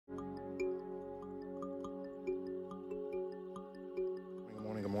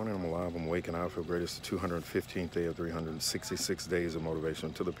making I Feel Great. It's the 215th day of 366 days of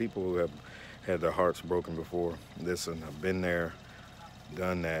motivation. To the people who have had their hearts broken before, listen, I've been there,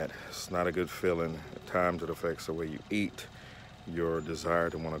 done that. It's not a good feeling. At times it affects the way you eat, your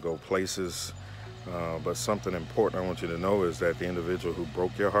desire to want to go places. But something important I want you to know is that the individual who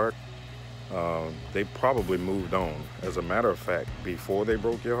broke your heart, they probably moved on. As a matter of fact, before they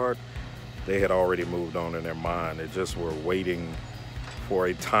broke your heart, they had already moved on in their mind. They just were waiting for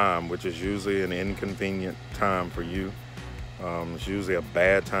a time, which is usually an inconvenient time for you. It's usually a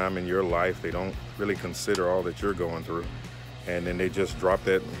bad time in your life. They don't really consider all that you're going through. And then they just drop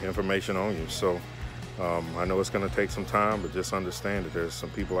that information on you. So I know it's going to take some time, but just understand that there's some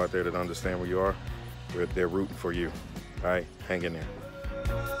people out there that understand where you are. They're rooting for you. All right, hang in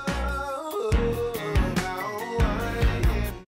there.